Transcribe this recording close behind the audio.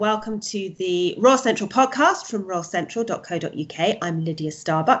Welcome to the Royal Central podcast from royalcentral.co.uk. I'm Lydia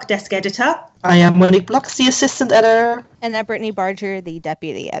Starbuck, desk editor. I am Monique Blocks, the assistant editor. And I'm Brittany Barger, the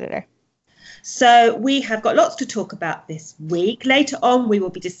deputy editor. So we have got lots to talk about this week. Later on, we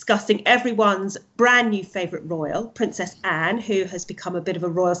will be discussing everyone's brand new favourite royal, Princess Anne, who has become a bit of a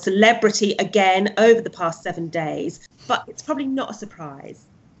royal celebrity again over the past 7 days. But it's probably not a surprise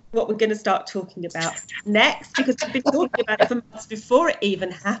what we're going to start talking about next, because we've been talking about it for months before it even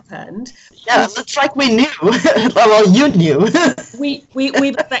happened. Yeah, it's like we knew. Well, you knew. we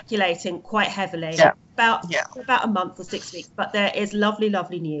were speculating quite heavily about a month or 6 weeks, but there is lovely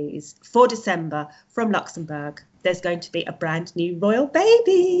news for December from Luxembourg. There's going to be a brand new royal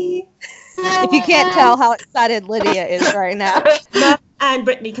baby. If you can't tell how excited Lydia is right now. And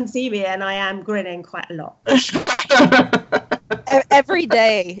Brittany can see me, and I am grinning quite a lot. Every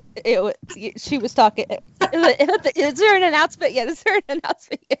day, she was talking. Is there an announcement yet? Is there an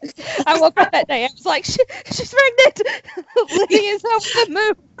announcement yet? I woke up that day. I was like, she's pregnant. Lydia's over the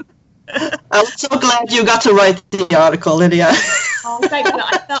moon. I'm so glad you got to write the article, Lydia. Oh, thank you.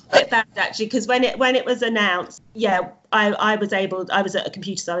 I felt a bit bad actually, because when it was announced, I was at a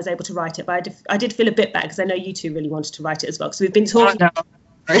computer, so I was able to write it. But I did feel a bit bad because I know you two really wanted to write it as well. Because we've been talking.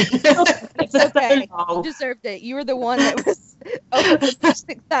 It's okay. You deserved it. You were the one that was most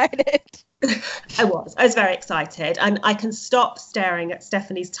excited. I was very excited, and I can stop staring at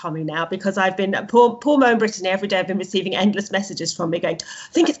Stephanie's tummy now, because I've been poor Mo and Brittany every day. I've been receiving endless messages from me going,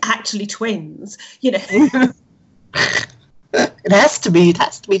 I think it's actually twins, you know. It has to be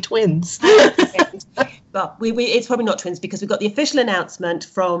twins. But it's probably not twins, because we've got the official announcement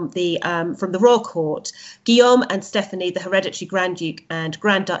from the Royal Court. Guillaume and Stephanie, the hereditary Grand Duke and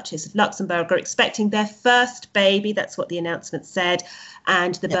Grand Duchess of Luxembourg, are expecting their first baby. That's what the announcement said.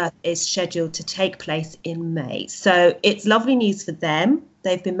 And the birth is scheduled to take place in May. So it's lovely news for them.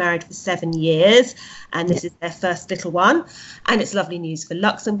 They've been married for 7 years, and this is their first little one. And it's lovely news for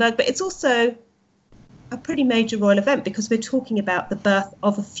Luxembourg. But it's also a pretty major royal event, because we're talking about the birth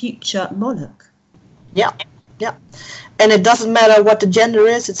of a future monarch. Yeah. And it doesn't matter what the gender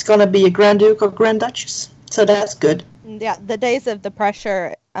is, it's going to be a Grand Duke or Grand Duchess. So that's good. Yeah, the days of the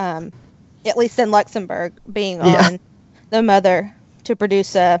pressure, at least in Luxembourg, being on the mother to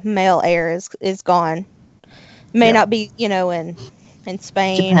produce a male heir is gone. May not be, in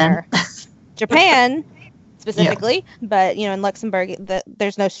Spain or Japan specifically, but, in Luxembourg,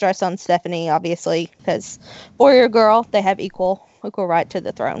 there's no stress on Stephanie, obviously, because boy or girl, they have equal right to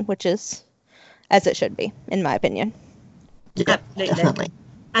the throne, which is as it should be, in my opinion. Yeah, absolutely. Definitely.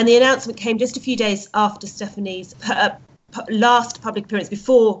 And the announcement came just a few days after Stephanie's last public appearance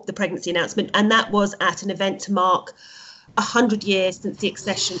before the pregnancy announcement, and that was at an event to mark 100 years since the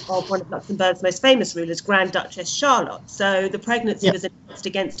accession of one of Luxembourg's most famous rulers, Grand Duchess Charlotte. So the pregnancy was announced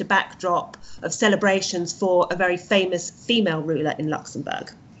against a backdrop of celebrations for a very famous female ruler in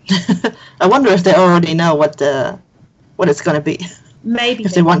Luxembourg. I wonder if they already know what it's going to be. Maybe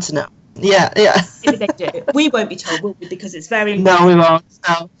if they want to know. Yeah. Maybe they do. We won't be told, will we? Because it's very we won't.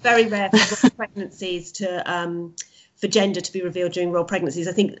 No. Very rare for pregnancies for gender to be revealed during royal pregnancies.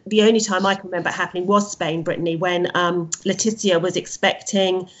 I think the only time I can remember it happening was Spain, Brittany, when Letizia was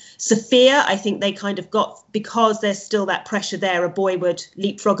expecting Sophia. I think they kind of got, because there's still that pressure there, a boy would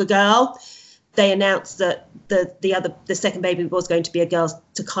leapfrog a girl. They announced that the second baby was going to be a girl,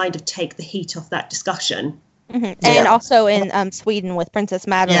 to kind of take the heat off that discussion. Mm-hmm. And also in Sweden with Princess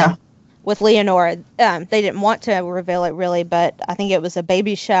Madeline. With Leonora, they didn't want to reveal it really, but I think it was a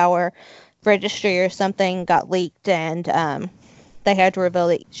baby shower registry or something got leaked, and they had to reveal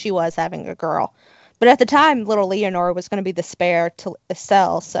that she was having a girl. But at the time, little Leonora was going to be the spare to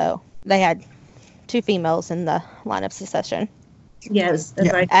Estelle, so they had 2 females in the line of succession. Yeah, it was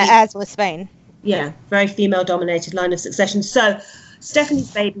as with Spain. Yeah, very female-dominated line of succession. So Stephanie's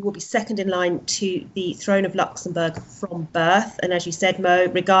baby will be second in line to the throne of Luxembourg from birth. And as you said, Mo,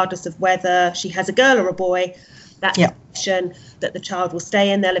 regardless of whether she has a girl or a boy, that's the position that the child will stay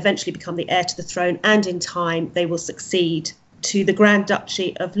in. They'll eventually become the heir to the throne, and in time they will succeed to the Grand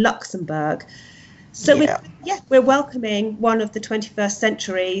Duchy of Luxembourg. So we're welcoming one of the 21st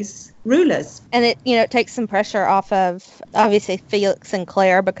century's rulers. And it takes some pressure off of, obviously, Felix and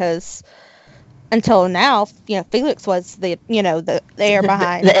Claire, because until now, Felix was the heir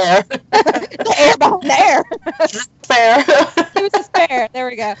behind. The heir. The heir behind the heir. Spare. He was a spare. There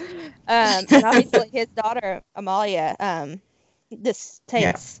we go. And obviously his daughter, Amalia, this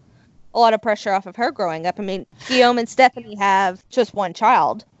takes a lot of pressure off of her growing up. I mean, Guillaume and Stephanie have just one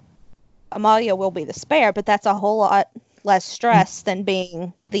child. Amalia will be the spare, but that's a whole lot less stress than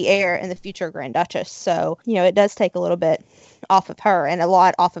being the heir and the future Grand Duchess. So, it does take a little bit off of her and a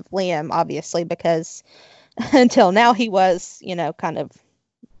lot off of Liam, obviously, because until now he was, kind of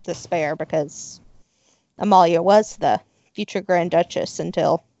despair because Amalia was the future Grand Duchess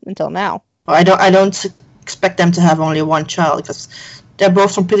until now. I don't expect them to have only one child because they're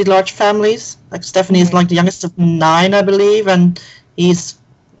both from pretty large families. Like Stephanie is like the youngest of 9, I believe, and he's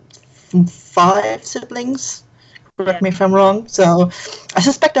from 5 siblings. Correct me if I'm wrong. So I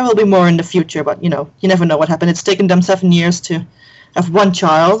suspect there will be more in the future, but you never know what happened. It's taken them 7 years to have one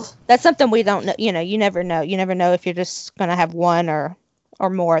child. That's something we don't know. You never know. You never know if you're just going to have one or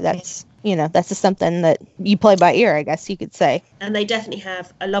more. That's that's just something that you play by ear, I guess you could say. And they definitely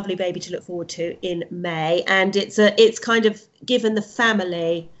have a lovely baby to look forward to in May. And it's kind of given the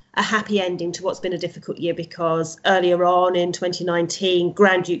family a happy ending to what's been a difficult year, because earlier on in 2019,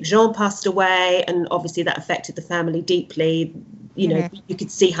 Grand Duke Jean passed away, and obviously that affected the family deeply. You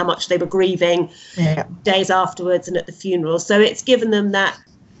could see how much they were grieving days afterwards and at the funeral. So it's given them that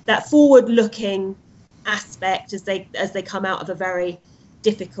forward-looking aspect as they come out of a very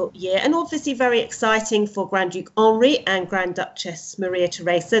difficult year, and obviously very exciting for Grand Duke Henri and Grand Duchess Maria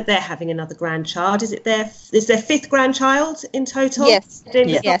Theresa. They're having another grandchild. Is their 5th grandchild in total? Yes.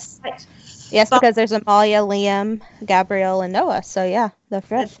 Yes, because there's Amalia, Liam, Gabrielle, and Noah. So yeah, the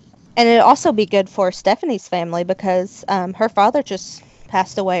 5th. And it'll also be good for Stephanie's family because her father just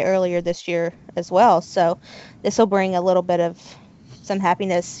passed away earlier this year as well. So this will bring a little bit of some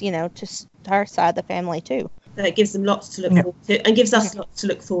happiness, to her side of the family too. So it gives them lots to look forward to, and gives us lots to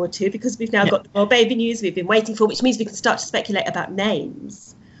look forward to, because we've now got the more baby news we've been waiting for, which means we can start to speculate about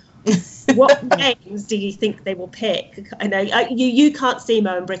names. What names do you think they will pick? I know you can't see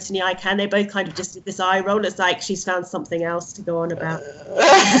Mo and Brittany. I can. They both kind of just did this eye roll. It's like she's found something else to go on about.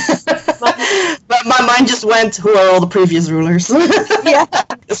 But my mind just went, who are all the previous rulers? Yeah.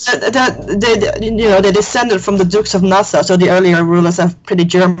 They descended from the Dukes of Nassau, so the earlier rulers have pretty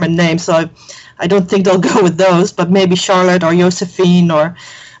German names. So I don't think they'll go with those, but maybe Charlotte or Josephine, or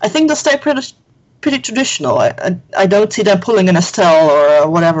I think they'll stay pretty traditional. I don't see them pulling an Estelle or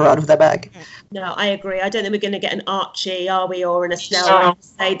whatever out of their bag. No, I agree. I don't think we're going to get an Archie, are we, or an Estelle? I would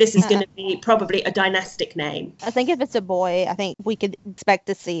say this is going to be probably a dynastic name. I think if it's a boy, I think we could expect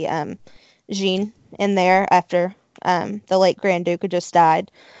to see Jean in there after the late Grand Duke who just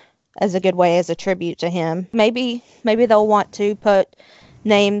died, as a good way, as a tribute to him. Maybe they'll want to put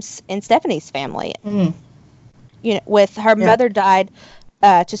names in Stephanie's family. With her mother died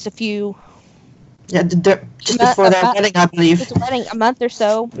just a few. Yeah, just before their wedding, I believe. Just a wedding, a month or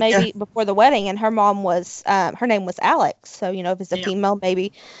so, maybe before the wedding, and her mom was, her name was Alex. So, if it's a female,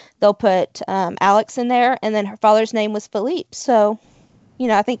 maybe they'll put Alex in there, and then her father's name was Philippe. So,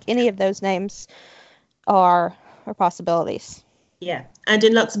 I think any of those names are possibilities. Yeah, and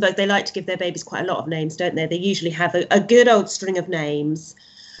in Luxembourg, they like to give their babies quite a lot of names, don't they? They usually have a good old string of names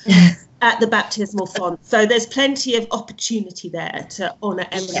at the baptismal font. So there's plenty of opportunity there to honour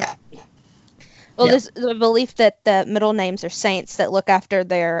everyone. Well, there's the belief that the middle names are saints that look after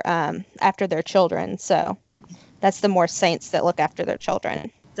their children. So that's the more saints that look after their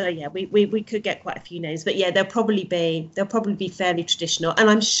children. So yeah, we could get quite a few names, but yeah, they'll probably be fairly traditional, and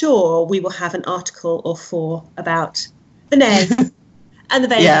I'm sure we will have an article or 4 about the name and the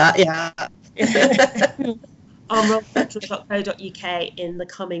baby. Yeah. On royalcentrals.co.uk in the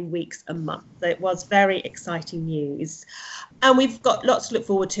coming weeks and months. So it was very exciting news. And we've got lots to look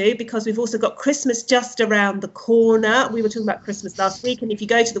forward to, because we've also got Christmas just around the corner. We were talking about Christmas last week, and if you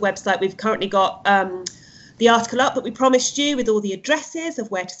go to the website, we've currently got the article up that we promised you with all the addresses of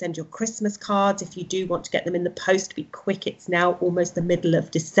where to send your Christmas cards. If you do want to get them in the post, be quick. It's now almost the middle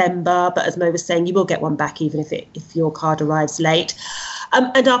of December, but as Mo was saying, you will get one back even if your card arrives late.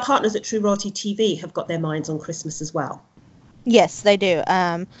 And our partners at True Royalty TV have got their minds on Christmas as well. Yes, they do.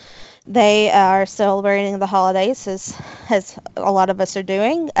 They are celebrating the holidays as a lot of us are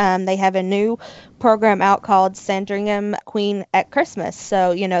doing. They have a new program out called Sandringham Queen at Christmas.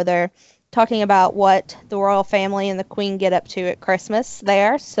 So, they're talking about what the royal family and the Queen get up to at Christmas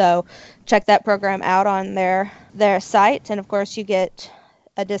there. So check that program out on their site. And, of course, you get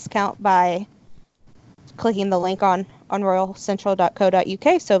a discount by clicking the link on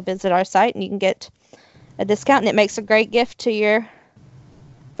royalcentral.co.uk. So visit our site and you can get a discount, and it makes a great gift for your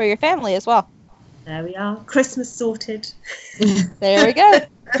family as well. There we are. Christmas sorted. There we go.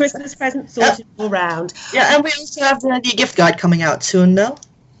 Christmas presents sorted all round. Yeah, and we also have the gift guide coming out soon, though.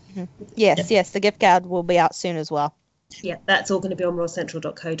 Yes, the gift guide will be out soon as well. Yeah, that's all going to be on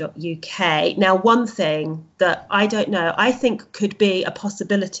royalcentral.co.uk. Now, one thing that I don't know, I think could be a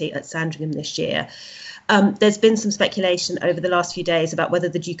possibility at Sandringham this year. There's been some speculation over the last few days about whether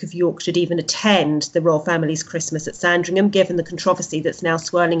the Duke of York should even attend the royal family's Christmas at Sandringham, given the controversy that's now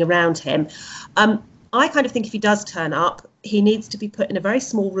swirling around him. I kind of think if he does turn up, he needs to be put in a very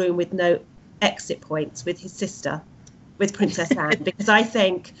small room with no exit points with his sister, with Princess Anne, because I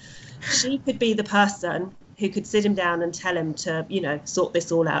think she could be the person who could sit him down and tell him to, sort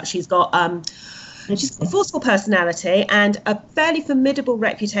this all out. She's got a forceful personality and a fairly formidable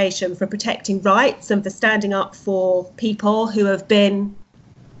reputation for protecting rights and for standing up for people who have been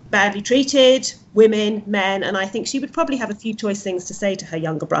badly treated, women, men, and I think she would probably have a few choice things to say to her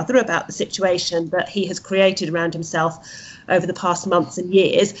younger brother about the situation that he has created around himself over the past months and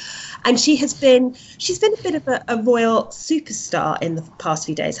years. And she's been a bit of a royal superstar in the past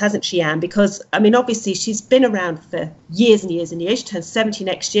few days, hasn't she, Anne? Because, I mean, obviously she's been around for years and years and years. She turns 70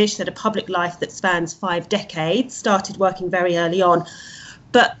 next year. She's had a public life that spans 5 decades, started working very early on.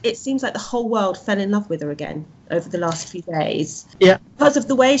 But it seems like the whole world fell in love with her again over the last few days. Yeah. Because of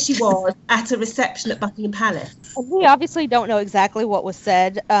the way she was at a reception at Buckingham Palace. We obviously don't know exactly what was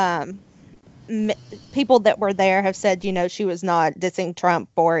said. People that were there have said, she was not dissing Trump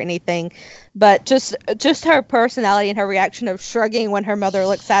or anything, but just her personality and her reaction of shrugging when her mother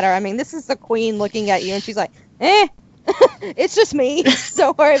looks at her. I mean, this is the Queen looking at you and she's like, it's just me.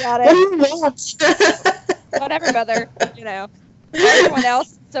 Don't worry about it. Whatever, mother, Everyone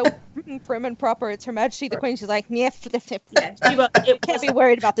else, so prim and proper. It's Her Majesty the Queen. She's like, can't be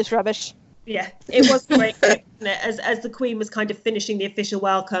worried about this rubbish. Yeah, it was great, wasn't it? As the Queen was kind of finishing the official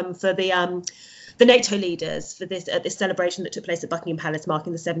welcome for the NATO leaders for this celebration that took place at Buckingham Palace,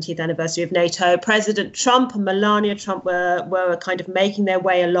 marking the 70th anniversary of NATO. President Trump and Melania Trump were kind of making their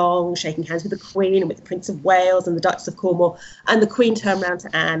way along, shaking hands with the Queen and with the Prince of Wales and the Duchess of Cornwall. And the Queen turned around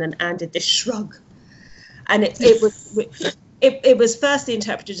to Anne, and Anne did this shrug, and it was firstly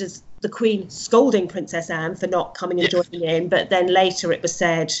interpreted as the Queen scolding Princess Anne for not coming and joining in, but then later it was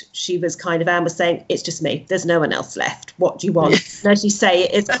said Anne was saying, it's just me, there's no one else left, what do you want? And as you say,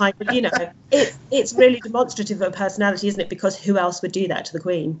 it's kind of, it's really demonstrative of her personality, isn't it? Because who else would do that to the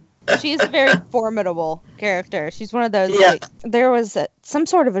Queen? She is a very formidable character. She's one of those, there was some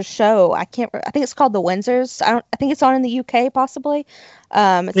sort of a show, I think it's called The Windsors. I think it's on in the UK, possibly.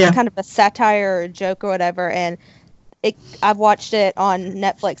 It's kind of a satire or a joke or whatever, and I've watched it on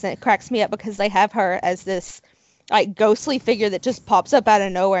Netflix, and it cracks me up because they have her as this like ghostly figure that just pops up out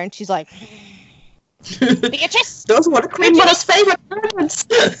of nowhere, and she's like, "Bitches!" Those were the Queen Mother's favorite moments.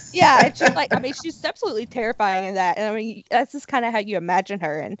 Yeah, it's just like, I mean, she's absolutely terrifying in that, and I mean, that's just kind of how you imagine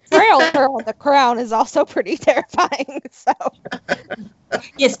her. And Frail her on the crown is also pretty terrifying. So,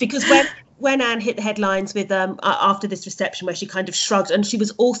 yes, because when Anne hit the headlines with after this reception where she kind of shrugged, and she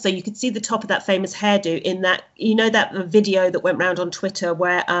was also, you could see the top of that famous hairdo in that, that video that went round on Twitter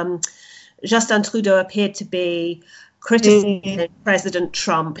where Justin Trudeau appeared to be criticizing President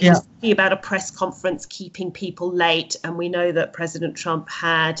Trump. He was talking about a press conference keeping people late, and we know that President Trump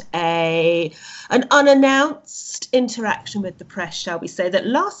had an unannounced interaction with the press, shall we say, that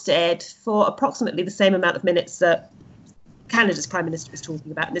lasted for approximately the same amount of minutes that Canada's Prime Minister was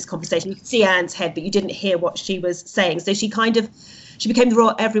talking about in this conversation. You could see Anne's head, but you didn't hear what she was saying. So she became the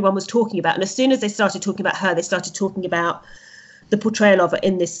role everyone was talking about. And as soon as they started talking about her, they started talking about the portrayal of her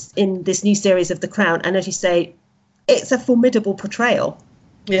in this new series of The Crown. And as you say, it's a formidable portrayal.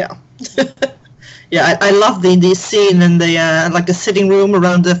 Yeah. Yeah, I love the scene in the like the sitting room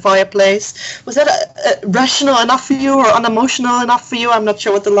around the fireplace. Was that rational enough for you or unemotional enough for you? I'm not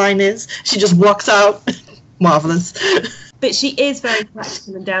sure what the line is. She just walks out. Marvelous. But she is very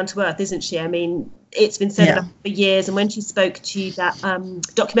practical and down to earth, isn't she? I mean, it's been said about for years. And when she spoke to that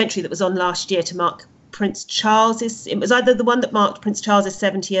documentary that was on last year to mark Prince Charles's, it was either the one that marked Prince Charles's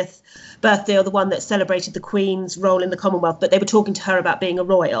 70th birthday or the one that celebrated the Queen's role in the Commonwealth. But they were talking to her about being a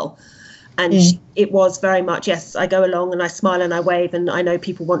royal. And it was very much, yes, I go along and I smile and I wave and I know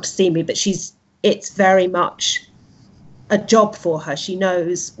people want to see me. But it's very much a job for her. She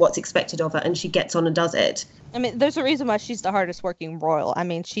knows what's expected of her and she gets on and does it. I mean, there's a reason why she's the hardest working royal. I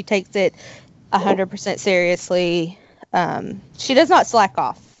mean, she takes it 100% seriously. She does not slack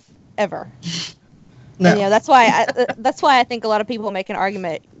off ever. No. And, that's why I think a lot of people make an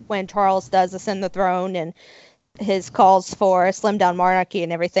argument when Charles does ascend the throne and his calls for a slimmed down monarchy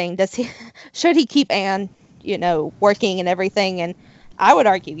and everything. Should he keep Anne, working and everything? And I would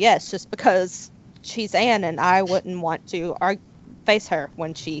argue yes, just because she's Anne, and I wouldn't want to face her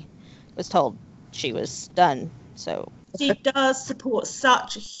when she was told she was done. So she does support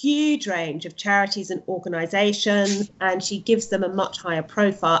such a huge range of charities and organisations, and she gives them a much higher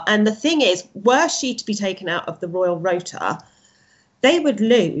profile. And the thing is, were she to be taken out of the Royal Rota, they would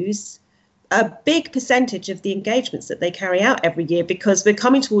lose a big percentage of the engagements that they carry out every year, because we're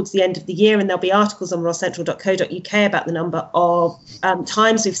coming towards the end of the year and there'll be articles on royalcentral.co.uk about the number of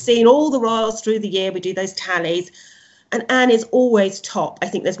times we've seen all the royals through the year. We do those tallies, and Anne is always top. I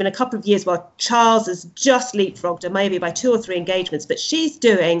think there's been a couple of years where Charles has just leapfrogged her, maybe by 2 or 3 engagements, but she's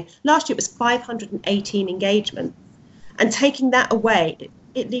doing, last year it was 518 engagements, and taking that away,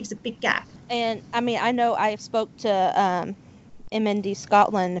 it leaves a big gap. And I mean, I know I spoke to MND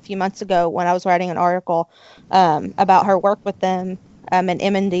Scotland a few months ago when I was writing an article about her work with them. And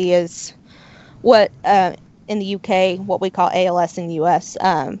MND is what in the UK, what we call ALS in the US.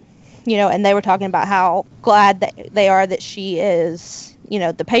 And they were talking about how glad that they are that she is,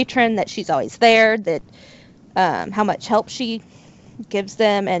 the patron, that she's always there, that how much help she gives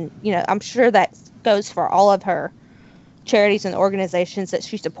them. And, I'm sure that goes for all of her charities and organizations that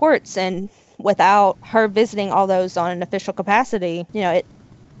she supports. And without her visiting all those on an official capacity, they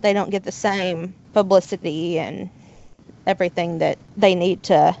don't get the same publicity and everything that they need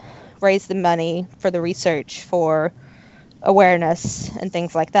to raise the money for the research, for awareness and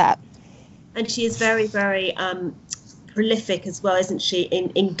things like that. And she is very, very prolific as well, isn't she,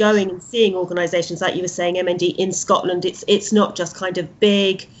 in going and seeing organisations like you were saying, MND in Scotland. It's not just kind of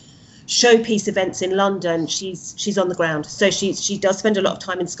big showpiece events in London. She's on the ground, so she does spend a lot of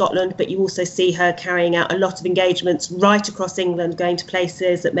time in Scotland, but you also see her carrying out a lot of engagements right across England, going to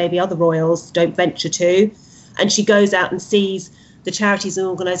places that maybe other royals don't venture to, and she goes out and sees the charities and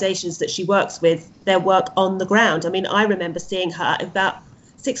organisations that she works with, their work on the ground. I mean, I remember seeing her about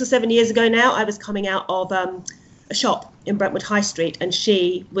 6 or 7 years ago now. I was coming out of a shop in Brentwood High Street, and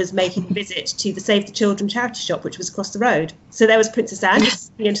she was making a visit to the Save the Children charity shop, which was across the road. So there was Princess Anne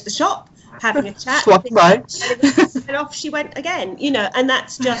just into the shop, having a chat, and off she went again, and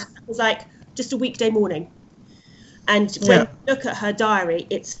that's was like just a weekday morning. And when you look at her diary,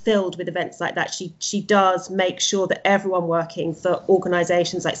 it's filled with events like that. She does make sure that everyone working for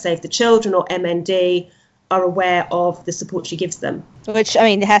organisations like Save the Children or MND are aware of the support she gives them. Which, I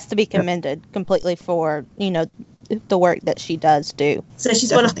mean, it has to be commended completely for, the work that she does do. So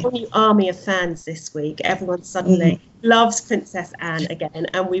she's got a whole new army of fans this week. Everyone suddenly loves Princess Anne again,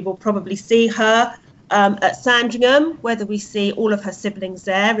 and we will probably see her at Sandringham. Whether we see all of her siblings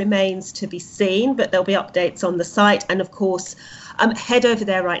there remains to be seen, but there'll be updates on the site. And of course, head over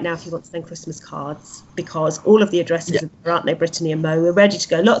there right now if you want to send Christmas cards, because all of the addresses are there, aren't they, Brittany and Mo? We're ready to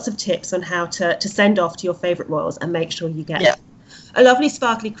go. Lots of tips on how to send off to your favourite royals and make sure you get a lovely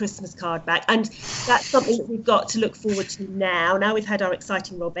sparkly Christmas card back. And that's something that we've got to look forward to now. Now we've had our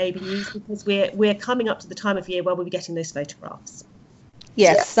exciting royal baby news, because we're coming up to the time of year where we'll be getting those photographs.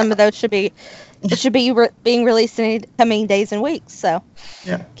 Yes, some of those should be being released in coming days and weeks. So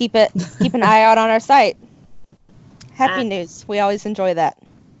keep an eye out on our site. Happy news. We always enjoy that.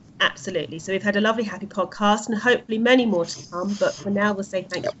 Absolutely. So we've had a lovely, happy podcast, and hopefully many more to come. But for now, we'll say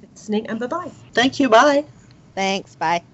thank you for listening, and bye-bye. Thank you. Bye. Thanks. Bye.